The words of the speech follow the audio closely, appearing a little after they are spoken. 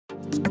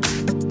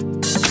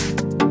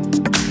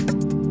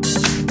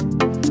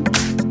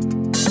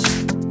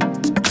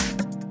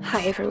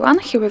Hi everyone,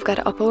 here we've got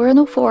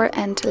OPPO Reno4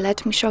 and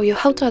let me show you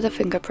how to add a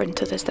fingerprint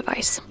to this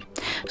device.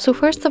 So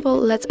first of all,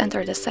 let's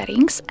enter the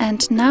settings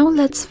and now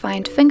let's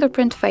find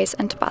fingerprint, face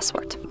and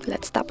password.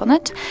 Let's tap on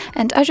it,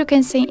 and as you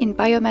can see in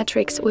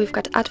biometrics we've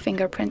got Add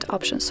Fingerprint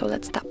option, so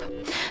let's tap.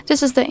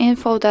 This is the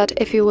info that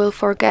if you will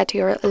forget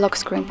your lock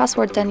screen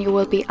password then you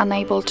will be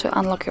unable to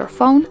unlock your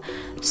phone.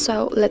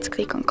 So let's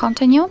click on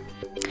continue.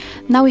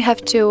 Now we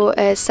have to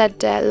set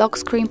the lock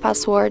screen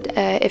password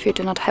if you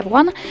do not have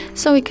one,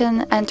 so we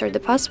can enter the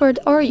password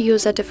or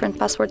use a different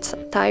password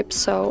type.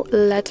 So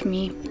let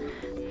me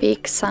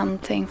pick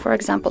something, for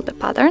example the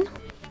pattern.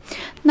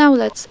 Now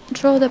let's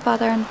draw the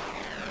pattern,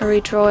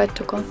 redraw it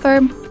to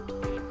confirm.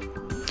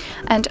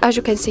 And as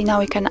you can see, now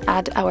we can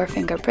add our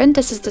fingerprint.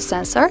 This is the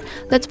sensor.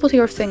 Let's put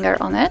your finger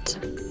on it.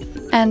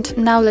 And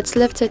now let's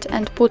lift it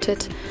and put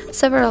it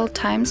several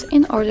times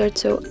in order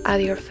to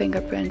add your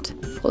fingerprint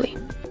fully.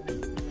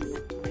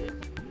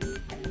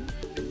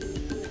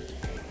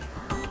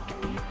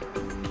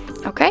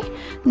 Okay,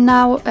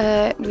 now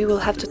we will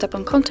have to tap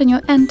on continue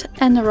and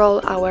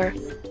enroll our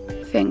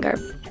finger.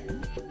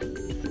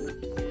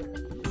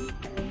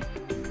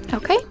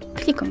 Okay,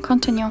 click on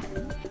continue.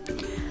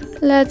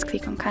 Let's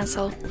click on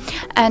cancel.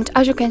 And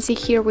as you can see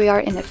here, we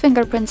are in the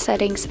fingerprint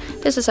settings.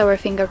 This is our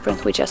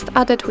fingerprint we just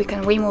added. We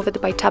can remove it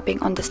by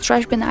tapping on this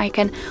trash bin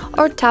icon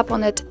or tap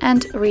on it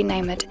and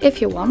rename it if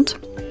you want.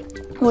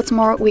 What's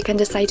more, we can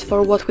decide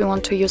for what we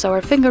want to use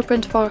our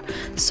fingerprint for,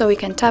 so we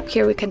can tap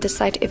here, we can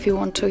decide if we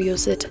want to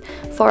use it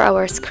for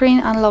our screen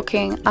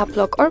unlocking, app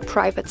lock or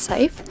private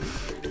safe.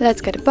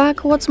 Let's get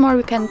back. What's more,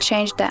 we can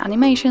change the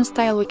animation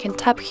style, we can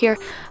tap here,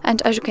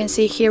 and as you can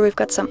see here we've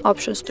got some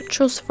options to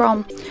choose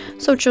from,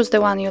 so choose the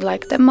one you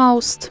like the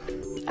most.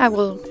 I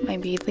will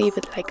maybe leave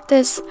it like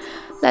this.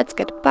 Let's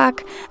get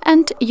back,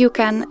 and you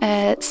can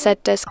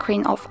set the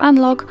screen off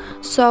unlock,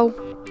 so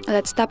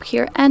let's tap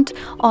here, and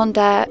on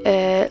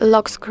the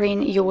lock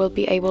screen you will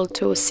be able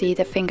to see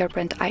the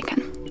fingerprint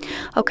icon.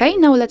 Okay,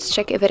 now let's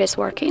check if it is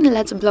working.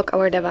 Let's block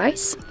our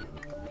device.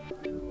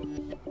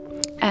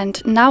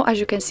 And now as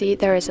you can see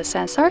there is a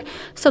sensor,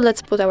 so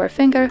let's put our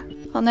finger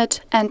on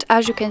it, and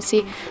as you can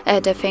see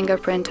the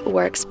fingerprint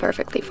works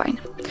perfectly fine.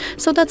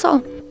 So that's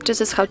all. This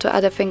is how to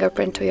add a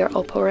fingerprint to your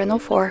OPPO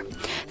Reno4.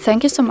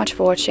 Thank you so much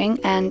for watching,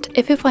 and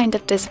if you find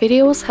that this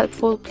video was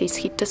helpful, please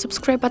hit the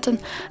subscribe button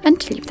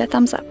and leave the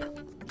thumbs up.